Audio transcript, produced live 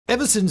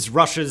Ever since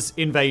Russia's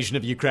invasion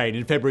of Ukraine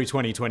in February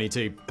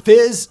 2022,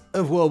 fears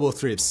of World War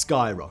III have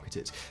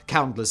skyrocketed.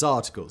 Countless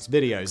articles,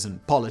 videos,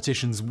 and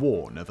politicians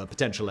warn of a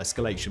potential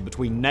escalation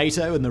between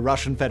NATO and the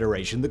Russian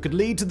Federation that could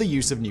lead to the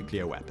use of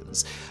nuclear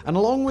weapons. And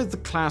along with the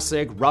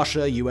classic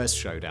Russia-US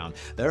showdown,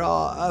 there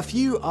are a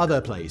few other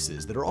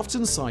places that are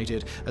often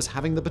cited as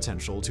having the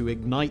potential to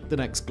ignite the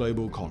next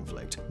global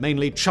conflict,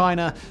 mainly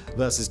China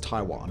versus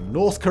Taiwan,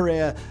 North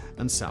Korea,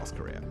 and South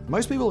Korea.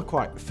 Most people are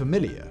quite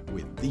familiar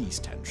with these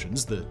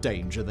tensions, the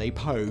danger they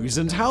pose,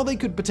 and how they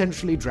could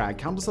potentially drag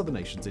countless other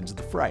nations into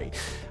the fray.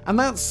 And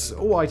that's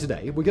why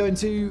today we're going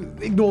to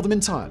ignore them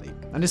entirely,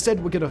 and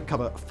instead we're going to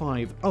cover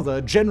 5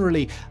 other,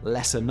 generally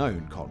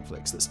lesser-known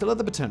conflicts that still have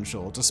the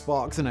potential to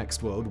spark the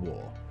next world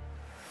war.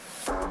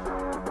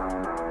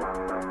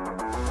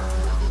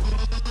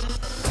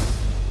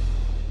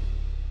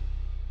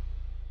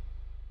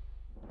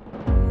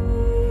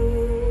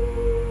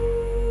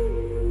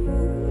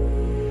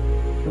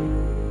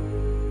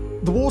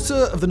 The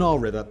water of the Nile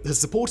River has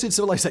supported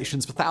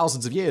civilizations for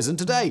thousands of years, and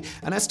today,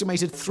 an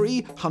estimated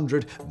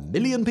 300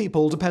 million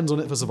people depend on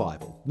it for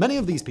survival. Many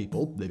of these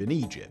people live in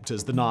Egypt,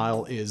 as the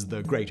Nile is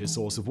the greatest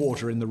source of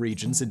water in the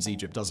region since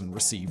Egypt doesn't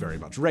receive very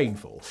much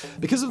rainfall.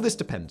 Because of this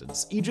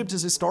dependence, Egypt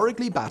has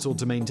historically battled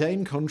to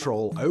maintain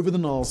control over the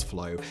Nile's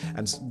flow,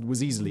 and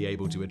was easily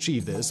able to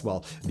achieve this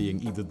while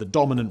being either the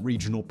dominant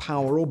regional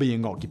power or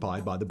being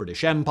occupied by the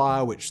British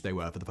Empire, which they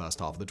were for the first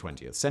half of the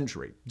 20th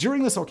century.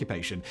 During this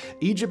occupation,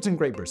 Egypt and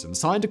Great Britain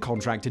signed a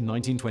contract in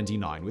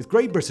 1929, with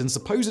Great Britain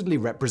supposedly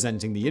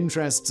representing the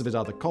interests of its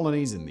other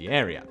colonies in the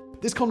area.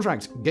 This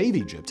contract gave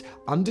Egypt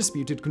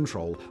undisputed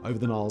control over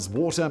the Nile's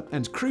water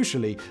and,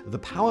 crucially, the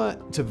power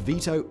to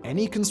veto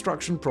any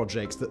construction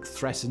projects that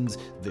threatened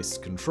this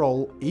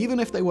control, even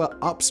if they were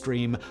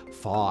upstream,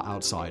 far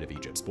outside of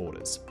Egypt's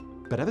borders.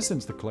 But ever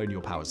since the colonial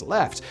powers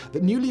left,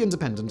 the newly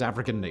independent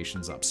African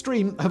nations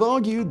upstream have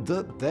argued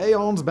that they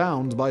aren't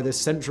bound by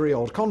this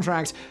century-old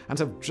contract and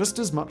have just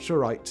as much a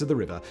right to the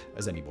river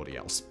as anybody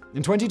else.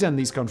 In 2010,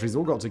 these countries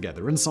all got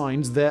together and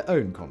signed their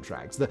own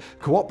contract, the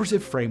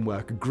Cooperative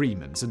Framework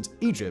Agreement, and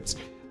Egypt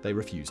they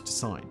refused to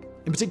sign.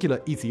 In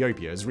particular,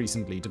 Ethiopia has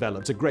recently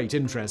developed a great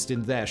interest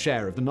in their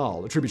share of the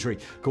Nile, a tributary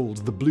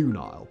called the Blue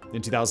Nile.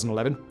 In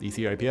 2011,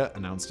 Ethiopia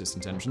announced its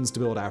intentions to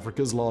build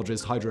Africa's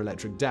largest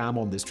hydroelectric dam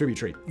on this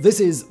tributary.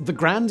 This is the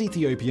Grand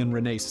Ethiopian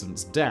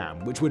Renaissance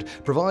Dam, which would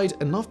provide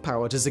enough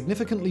power to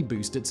significantly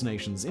boost its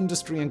nation's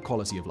industry and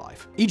quality of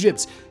life.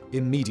 Egypt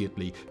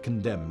immediately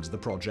condemned the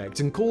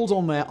project and called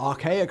on their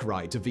archaic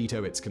right to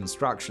veto its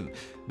construction.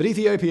 But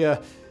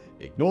Ethiopia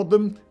ignored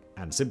them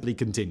and simply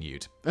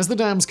continued. As the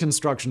dam's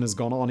construction has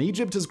gone on,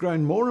 Egypt has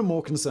grown more and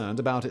more concerned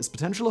about its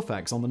potential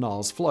effects on the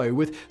Nile's flow,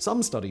 with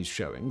some studies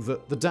showing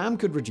that the dam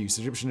could reduce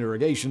Egyptian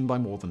irrigation by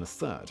more than a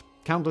third.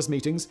 Countless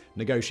meetings,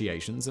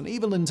 negotiations, and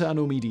even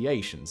internal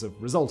mediations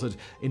have resulted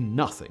in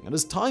nothing, and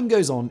as time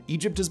goes on,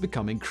 Egypt has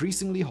become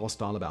increasingly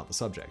hostile about the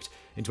subject.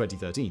 In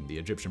 2013, the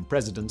Egyptian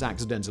president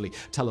accidentally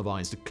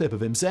televised a clip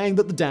of him saying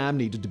that the dam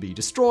needed to be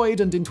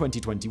destroyed, and in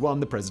 2021,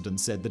 the president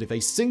said that if a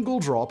single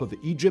drop of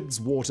Egypt's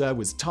water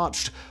was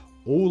touched,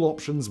 all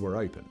options were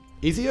open.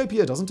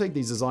 Ethiopia doesn't take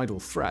these as idle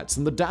threats,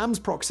 and the dam's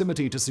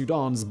proximity to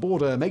Sudan's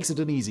border makes it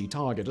an easy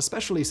target,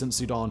 especially since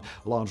Sudan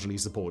largely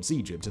supports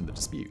Egypt in the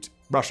dispute.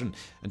 Russian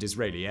and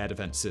Israeli air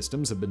defense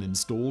systems have been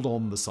installed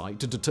on the site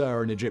to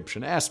deter an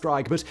Egyptian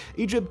airstrike, but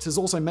Egypt has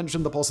also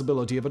mentioned the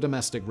possibility of a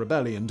domestic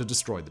rebellion to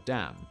destroy the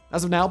dam.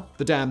 As of now,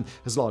 the dam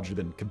has largely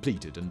been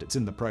completed, and it's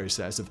in the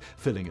process of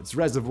filling its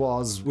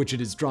reservoirs, which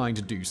it is trying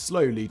to do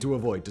slowly to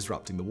avoid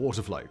disrupting the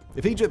water flow.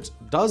 If Egypt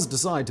does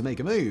decide to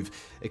make a move,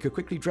 it could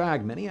quickly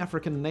drag many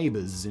African neighbors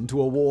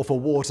into a war for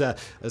water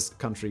as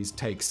countries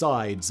take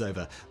sides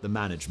over the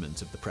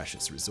management of the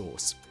precious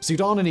resource.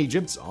 Sudan and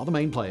Egypt are the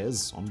main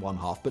players on one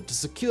half, but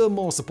to secure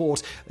more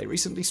support, they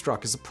recently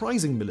struck a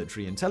surprising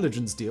military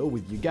intelligence deal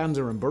with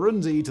Uganda and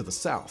Burundi to the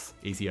south.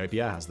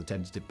 Ethiopia has the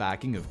tentative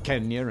backing of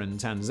Kenya and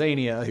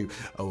Tanzania, who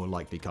will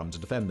likely come to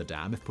defend the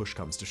dam if push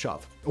comes to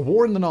shove. A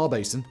war in the Nile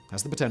Basin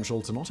has the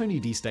potential to not only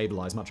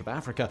destabilize much of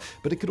Africa,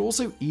 but it could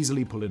also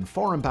easily pull in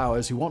foreign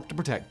powers who want to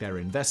protect their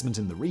investment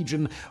in the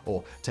region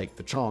or take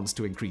the chance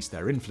to increase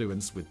their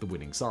influence with the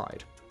winning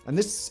side. And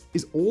this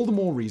is all the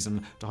more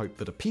reason to hope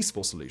that a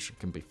peaceful solution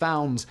can be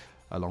found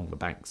along the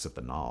banks of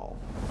the Nile.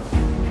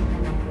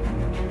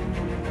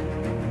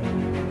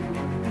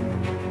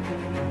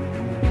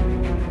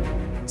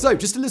 So,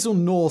 just a little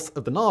north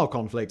of the Nile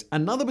conflict,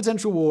 another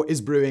potential war is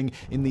brewing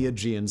in the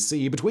Aegean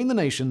Sea between the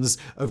nations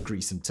of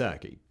Greece and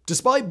Turkey.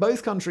 Despite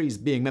both countries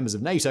being members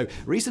of NATO,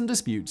 recent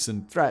disputes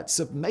and threats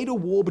have made a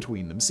war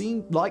between them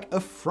seem like a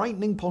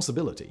frightening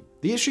possibility.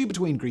 The issue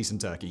between Greece and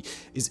Turkey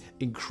is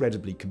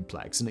incredibly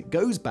complex, and it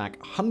goes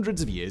back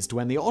hundreds of years to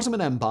when the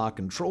Ottoman Empire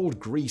controlled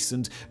Greece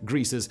and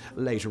Greece's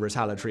later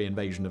retaliatory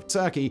invasion of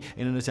Turkey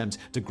in an attempt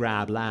to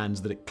grab land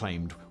that it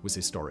claimed was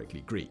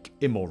historically Greek.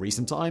 In more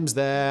recent times,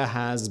 there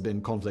has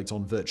been conflict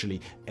on virtually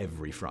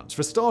every front.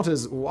 For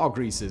starters, while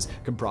Greece is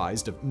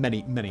comprised of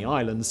many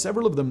islands,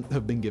 several of them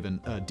have been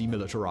given a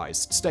demilitarized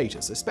demilitarized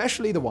status,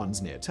 especially the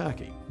ones near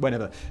Turkey.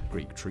 Whenever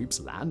Greek troops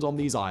land on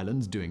these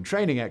islands doing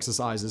training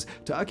exercises,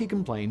 Turkey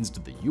complains to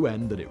the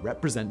UN that it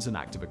represents an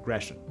act of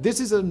aggression. This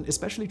is an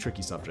especially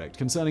tricky subject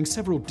concerning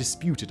several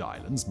disputed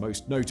islands,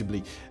 most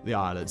notably the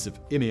islets of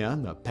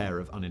Imia, a pair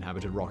of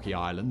uninhabited rocky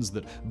islands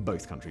that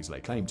both countries lay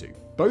claim to.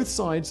 Both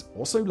sides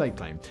also lay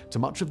claim to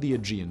much of the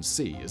Aegean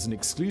Sea as an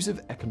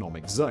exclusive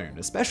economic zone,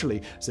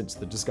 especially since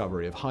the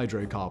discovery of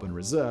hydrocarbon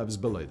reserves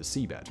below the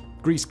seabed.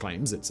 Greece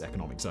claims its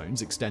economic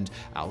zones extend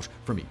out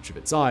from each of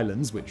its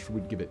islands, which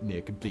would give it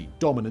near complete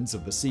dominance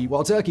of the sea,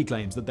 while Turkey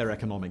claims that their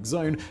economic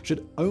zone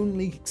should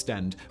only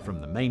extend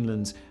from the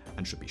mainland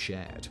and should be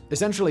shared.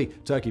 Essentially,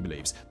 Turkey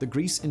believes that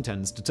Greece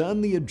intends to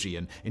turn the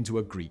Aegean into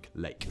a Greek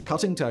lake,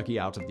 cutting Turkey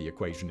out of the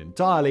equation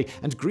entirely,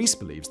 and Greece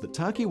believes that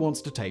Turkey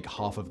wants to take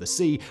half of the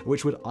sea,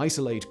 which would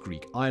isolate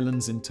Greek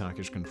islands in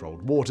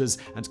Turkish-controlled waters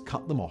and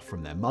cut them off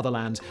from their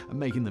motherland,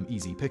 making them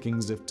easy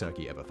pickings if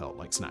Turkey ever felt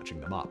like snatching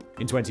them up.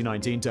 In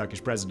 2019,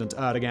 Turkish President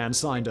Erdogan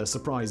signed a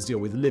surprise deal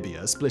with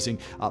Libya, splitting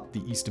up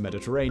the Eastern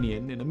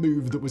Mediterranean in a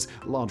move that was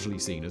largely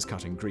seen as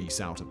cutting Greece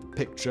out of the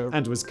picture,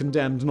 and was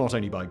condemned not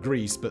only by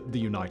Greece, but the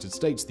United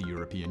States, the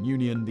European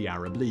Union, the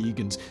Arab League,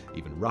 and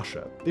even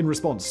Russia. In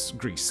response,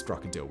 Greece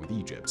struck a deal with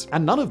Egypt.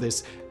 And none of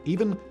this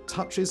even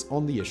touches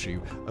on the issue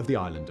of the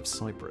island of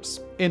Cyprus.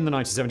 In the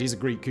 1970s, a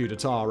Greek coup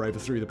d'etat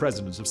overthrew the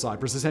president of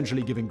Cyprus,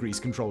 essentially giving Greece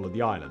control of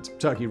the island.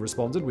 Turkey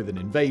responded with an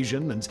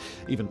invasion, and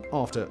even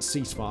after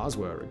ceasefires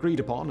were agreed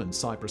upon and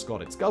Cyprus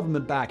got its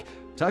government back,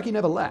 Turkey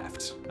never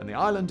left, and the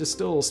island is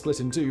still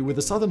split in two, with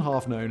the southern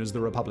half known as the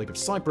Republic of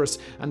Cyprus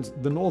and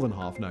the northern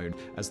half known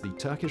as the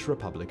Turkish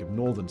Republic of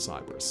Northern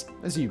Cyprus.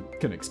 As you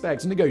can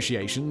expect,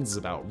 negotiations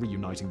about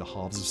reuniting the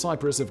halves of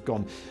Cyprus have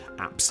gone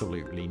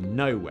absolutely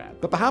nowhere.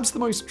 But perhaps the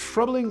most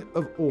troubling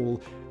of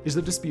all is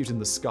the dispute in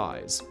the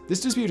skies. This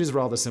dispute is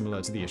rather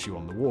similar to the issue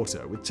on the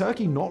water, with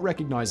Turkey not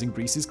recognizing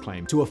Greece's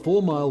claim to a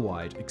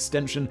 4-mile-wide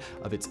extension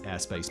of its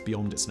airspace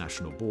beyond its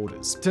national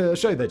borders. To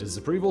show their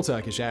disapproval,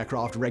 Turkish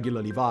aircraft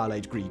regularly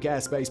violate Greek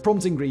airspace,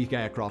 prompting Greek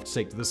aircraft to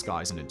take to the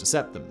skies and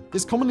intercept them.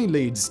 This commonly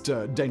leads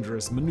to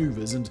dangerous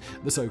maneuvers and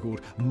the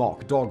so-called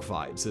mock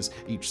dogfights, as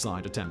each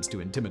side attempts to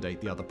intimidate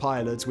the other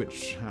pilots,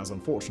 which has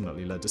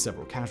unfortunately led to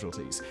several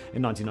casualties.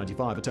 In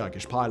 1995, a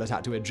Turkish pilot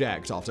had to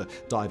eject after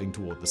diving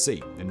toward the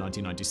sea. In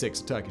 1996,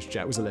 a Turkish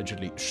jet was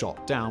allegedly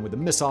shot down with a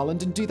missile,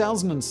 and in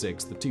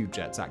 2006, the two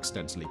jets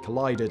accidentally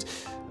collided,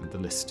 and the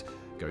list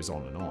goes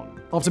on and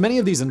on. After many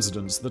of these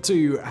incidents, the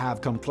two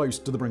have come close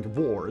to the brink of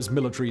war, as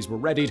militaries were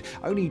readied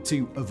only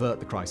to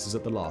avert the crisis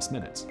at the last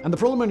minute. And the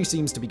problem only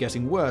seems to be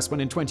getting worse when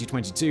in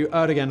 2022,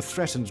 Erdogan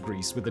threatened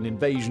Greece with an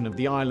invasion of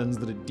the islands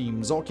that it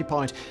deems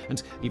occupied,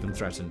 and even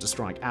threatened to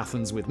strike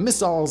Athens with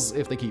missiles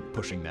if they keep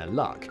pushing their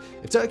luck.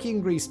 If Turkey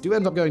and Greece do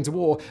end up going to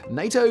war,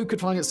 NATO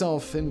could find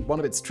itself in one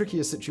of its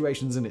trickiest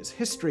situations in its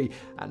history,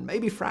 and may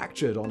be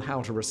fractured on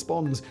how to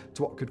respond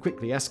to what could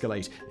quickly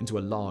escalate into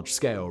a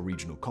large-scale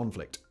regional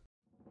conflict.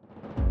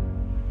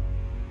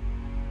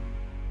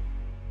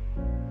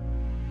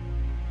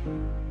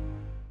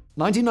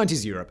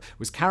 1990s Europe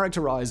was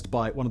characterized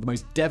by one of the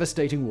most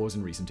devastating wars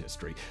in recent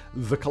history,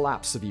 the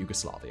collapse of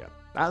Yugoslavia.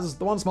 As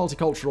the once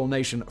multicultural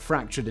nation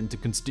fractured into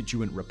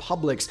constituent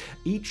republics,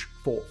 each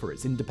fought for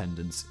its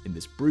independence in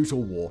this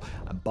brutal war,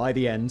 and by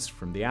the end,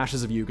 from the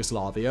ashes of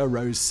Yugoslavia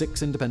rose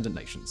 6 independent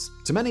nations.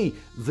 To many,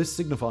 this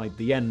signified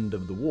the end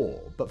of the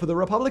war, but for the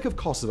Republic of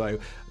Kosovo,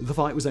 the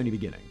fight was only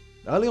beginning.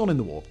 Early on in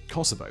the war,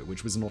 Kosovo,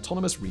 which was an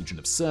autonomous region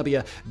of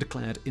Serbia,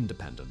 declared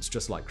independence,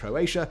 just like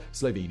Croatia,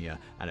 Slovenia,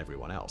 and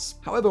everyone else.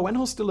 However, when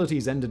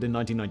hostilities ended in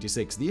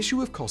 1996, the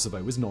issue of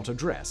Kosovo was not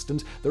addressed,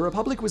 and the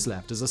republic was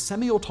left as a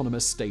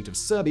semi-autonomous state of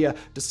Serbia,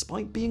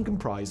 despite being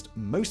comprised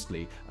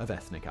mostly of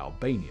ethnic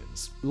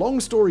Albanians. Long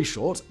story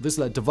short, this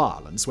led to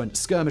violence when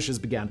skirmishes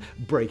began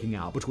breaking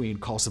out between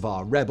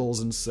Kosovar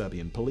rebels and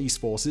Serbian police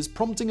forces,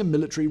 prompting a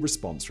military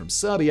response from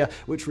Serbia,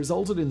 which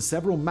resulted in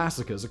several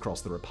massacres across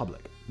the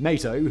republic.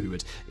 NATO, who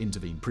had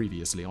intervened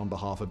previously on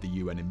behalf of the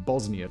UN in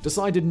Bosnia,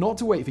 decided not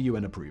to wait for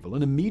UN approval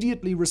and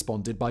immediately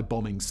responded by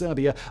bombing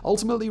Serbia,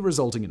 ultimately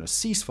resulting in a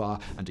ceasefire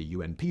and a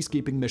UN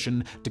peacekeeping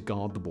mission to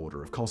guard the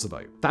border of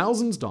Kosovo.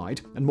 Thousands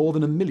died, and more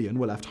than 1 million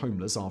were left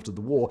homeless after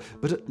the war,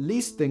 but at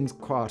least things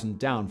quietened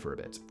down for a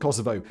bit.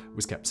 Kosovo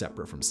was kept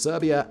separate from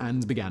Serbia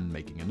and began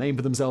making a name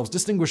for themselves,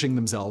 distinguishing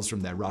themselves from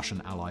their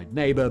Russian allied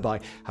neighbor by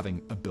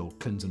having a Bill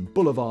Clinton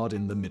boulevard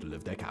in the middle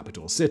of their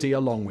capital city,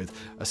 along with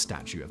a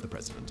statue of the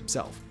president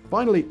himself.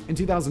 Finally, in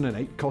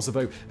 2008,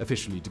 Kosovo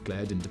officially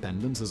declared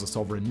independence as a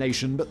sovereign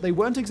nation, but they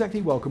weren't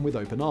exactly welcome with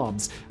open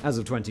arms. As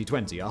of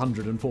 2020,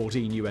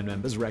 114 UN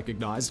members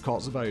recognized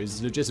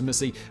Kosovo's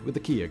legitimacy, with the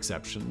key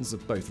exceptions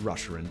of both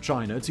Russia and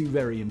China, 2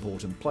 very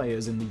important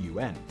players in the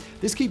UN.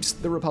 This keeps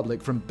the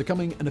republic from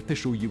becoming an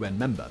official UN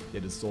member.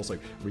 It has also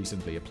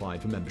recently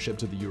applied for membership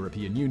to the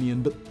European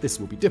Union, but this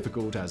will be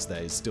difficult as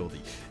there is still the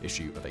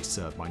issue of a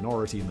Serb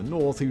minority in the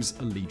north whose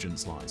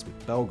allegiance lies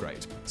with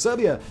Belgrade.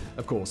 Serbia,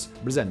 of course,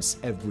 resents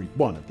every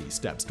one of these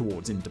steps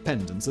towards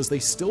independence, as they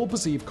still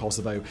perceive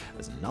Kosovo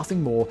as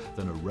nothing more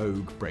than a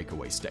rogue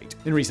breakaway state.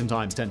 In recent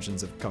times,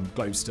 tensions have come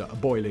close to a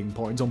boiling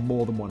point on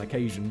more than one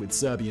occasion, with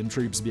Serbian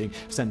troops being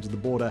sent to the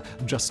border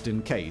just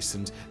in case,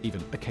 and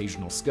even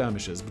occasional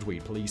skirmishes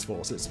between police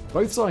forces.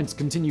 Both sides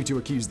continue to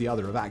accuse the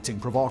other of acting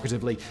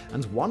provocatively,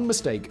 and one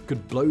mistake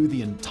could blow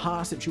the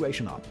entire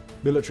situation up.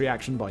 Military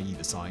action by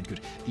either side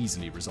could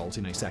easily result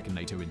in a second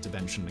NATO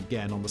intervention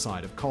again on the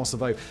side of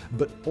Kosovo,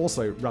 but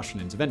also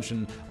Russian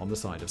intervention on the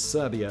side of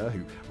Serbia,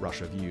 who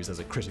Russia views as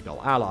a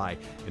critical ally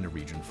in a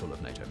region full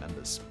of NATO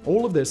members.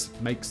 All of this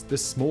makes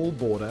this small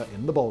border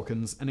in the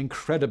Balkans an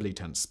incredibly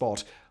tense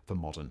spot for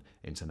modern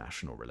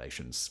international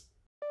relations.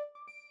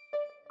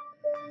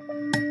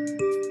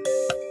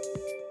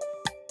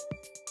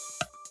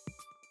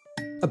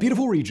 A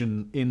beautiful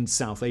region in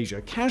South Asia,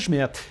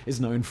 Kashmir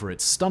is known for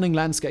its stunning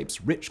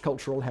landscapes, rich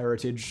cultural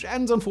heritage,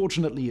 and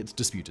unfortunately its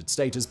disputed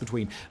status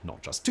between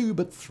not just two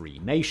but three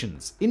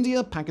nations.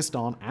 India,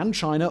 Pakistan, and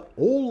China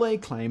all lay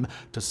claim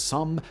to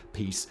some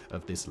piece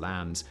of this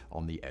land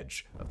on the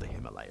edge of the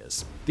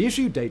Himalayas. The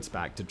issue dates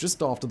back to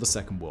just after the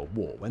Second World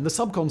War, when the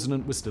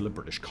subcontinent was still a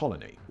British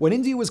colony. When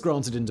India was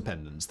granted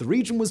independence, the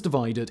region was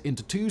divided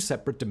into two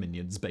separate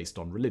dominions based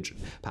on religion.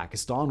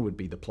 Pakistan would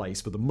be the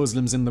place for the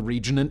Muslims in the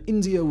region, and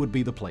India would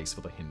be the place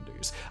for the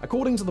Hindus.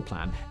 According to the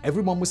plan,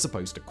 everyone was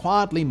supposed to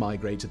quietly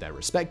migrate to their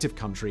respective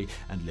country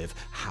and live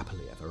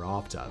happily ever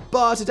after.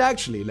 But it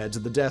actually led to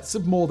the deaths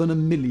of more than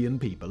 1 million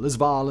people as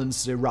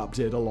violence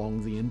erupted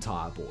along the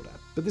entire border.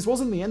 But this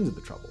wasn't the end of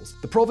the troubles.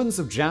 The province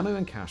of Jammu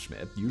and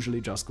Kashmir, usually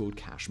just called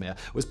Kashmir,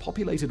 was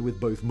populated with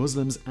both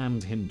Muslims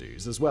and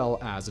Hindus, as well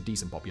as a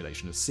decent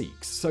population of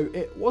Sikhs, so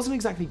it wasn't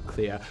exactly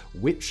clear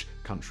which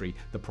country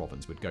the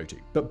province would go to.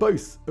 But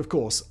both, of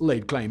course,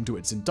 laid claim to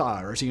its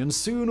entirety, and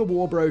soon a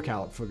war broke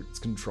out for its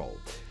control.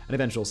 An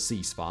eventual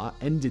ceasefire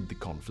ended the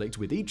conflict,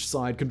 with each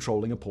side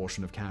controlling a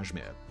portion of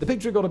Kashmir. The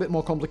picture got a bit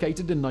more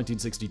complicated in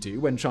 1962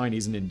 when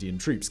Chinese and Indian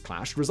troops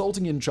clashed,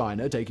 resulting in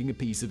China taking a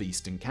piece of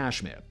eastern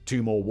Kashmir.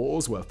 Two more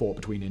wars were fought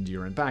between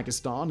India and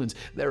Pakistan, and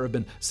there have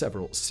been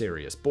several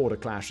serious border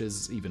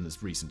clashes, even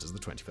as recent as the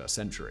 21st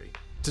century.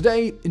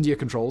 Today, India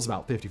controls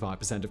about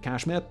 55% of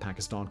Kashmir,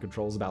 Pakistan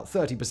controls about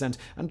 30%,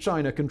 and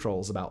China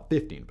controls about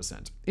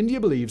 15%. India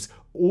believes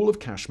all of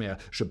Kashmir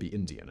should be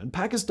Indian, and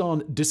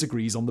Pakistan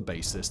disagrees on the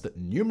basis that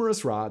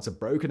numerous riots have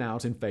broken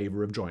out in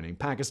favor of joining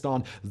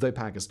Pakistan, though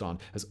Pakistan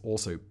has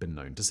also been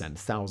known to send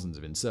thousands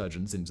of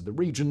insurgents into the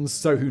region,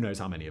 so who knows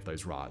how many of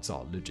those riots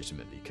are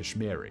legitimately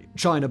Kashmiri.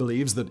 China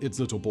believes that its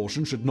little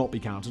portion should not be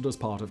counted as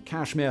part of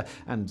Kashmir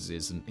and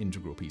is an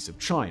integral piece of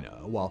China,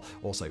 while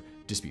also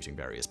disputing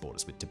various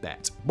borders with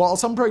Tibet. While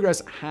some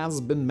progress has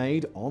been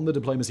made on the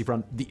diplomacy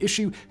front, the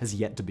issue has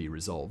yet to be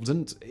resolved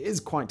and is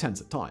quite tense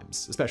at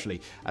times,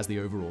 especially as the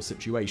overall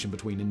situation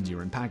between India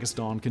and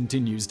Pakistan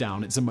continues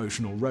down its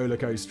emotional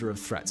rollercoaster of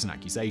threats and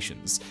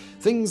accusations.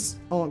 Things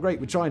aren't great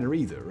with China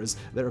either, as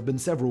there have been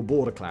several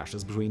border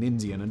clashes between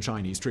Indian and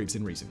Chinese troops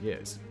in recent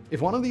years.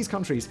 If one of these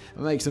countries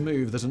makes a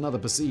move that another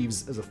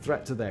perceives as a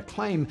threat to their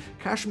claim,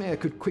 Kashmir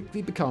could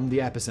quickly become the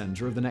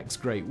epicenter of the next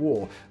Great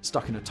War,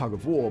 stuck in a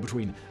tug-of-war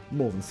between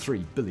more than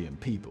 3 billion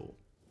people.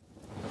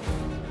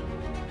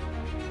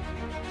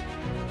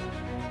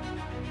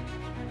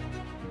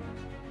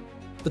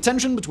 The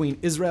tension between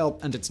Israel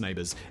and its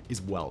neighbors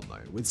is well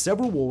known, with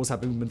several wars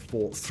having been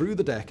fought through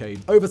the decade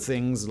over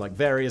things like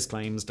various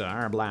claims to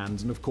Arab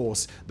land and, of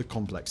course, the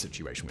complex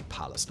situation with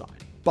Palestine.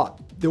 But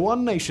the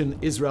one nation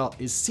Israel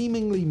is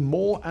seemingly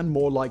more and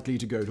more likely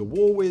to go to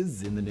war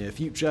with in the near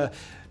future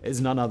is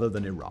none other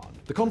than Iran.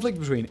 The conflict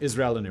between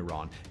Israel and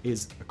Iran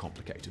is a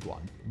complicated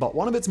one, but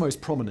one of its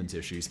most prominent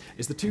issues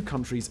is the two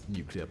countries'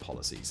 nuclear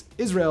policies.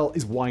 Israel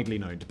is widely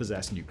known to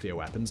possess nuclear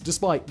weapons,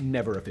 despite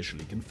never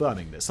officially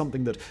confirming this,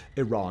 something that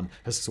Iran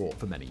has sought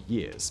for many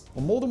years.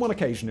 On more than one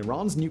occasion,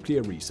 Iran's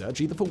nuclear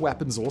research, either for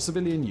weapons or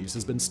civilian use,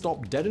 has been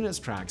stopped dead in its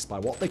tracks by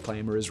what they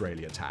claim are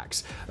Israeli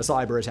attacks. A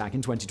cyber attack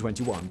in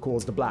 2021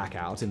 caused a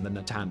blackout in the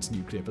Natanz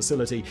nuclear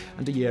facility,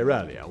 and a year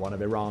earlier, one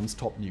of Iran's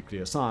top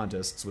nuclear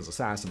scientists was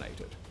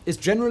assassinated. It's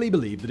generally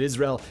believed that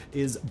Israel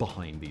is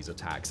behind these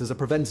attacks as a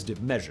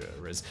preventative measure,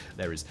 as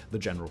there is the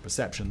general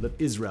perception that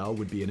Israel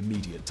would be an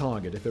immediate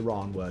target if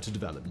Iran were to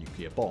develop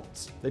nuclear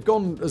bombs. They've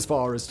gone as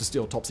far as to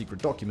steal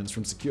top-secret documents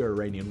from secure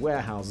Iranian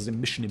warehouses in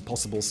Mission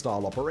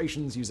Impossible-style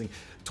operations, using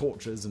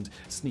torches and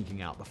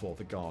sneaking out before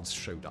the guards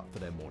showed up for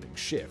their morning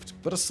shift.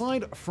 But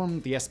aside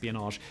from the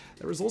espionage,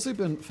 there has also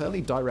been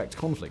fairly direct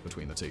conflict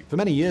between the two. For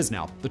many years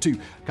now, the two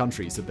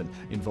countries have been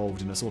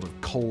involved in a sort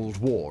of Cold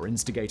War,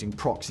 instigating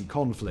proxy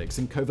conflicts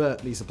and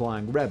covertly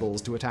supplying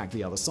rebels to attack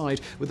the other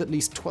side, with at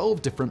least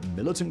 12 different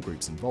militant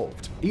groups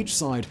involved. Each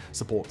side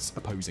supports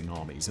opposing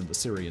armies in the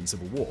Syrian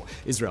civil war.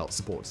 Israel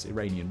supports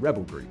Iranian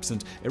rebel groups,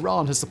 and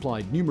Iran has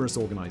supplied numerous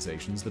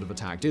organizations that have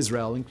attacked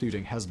Israel,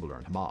 including Hezbollah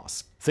and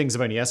Hamas. Things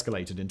have only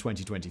escalated in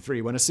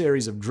 2023 when a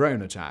series of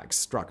drone attacks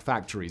struck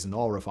factories and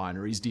oil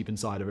refineries deep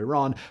inside of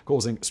Iran,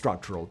 causing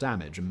structural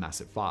damage and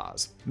massive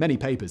fires. Many Many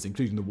papers,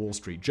 including the Wall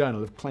Street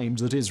Journal, have claimed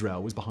that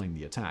Israel was behind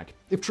the attack.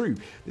 If true,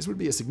 this would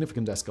be a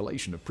significant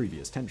escalation of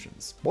previous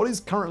tensions. What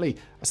is currently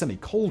a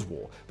semi-Cold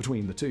War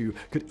between the two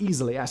could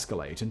easily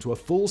escalate into a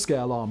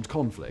full-scale armed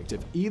conflict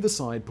if either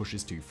side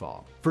pushes too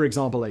far. For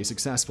example, a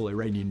successful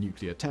Iranian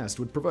nuclear test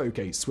would provoke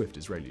a swift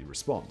Israeli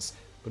response.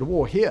 But a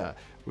war here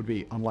would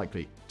be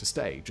unlikely to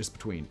stay just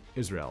between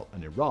Israel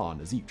and Iran,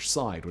 as each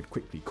side would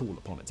quickly call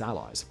upon its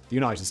allies. The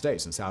United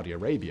States and Saudi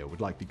Arabia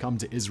would likely come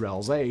to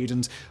Israel's aid,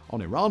 and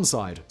on Iran's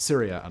side,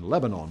 Syria and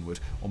Lebanon would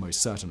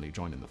almost certainly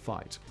join in the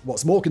fight.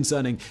 What's more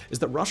concerning is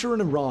that Russia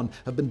and Iran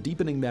have been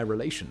deepening their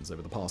relations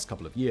over the past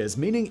couple of years,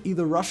 meaning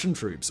either Russian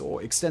troops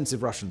or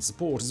extensive Russian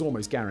support is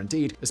almost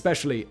guaranteed,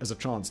 especially as a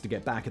chance to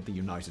get back at the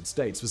United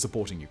States for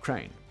supporting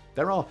Ukraine.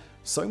 There are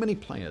so many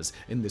players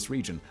in this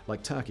region,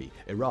 like Turkey,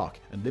 Iraq,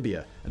 and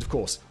Libya, and of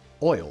course,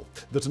 oil,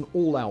 that an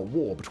all-out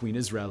war between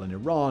Israel and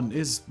Iran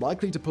is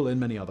likely to pull in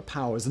many other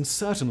powers and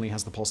certainly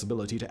has the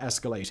possibility to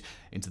escalate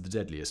into the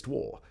deadliest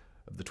war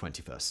of the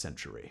 21st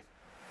century.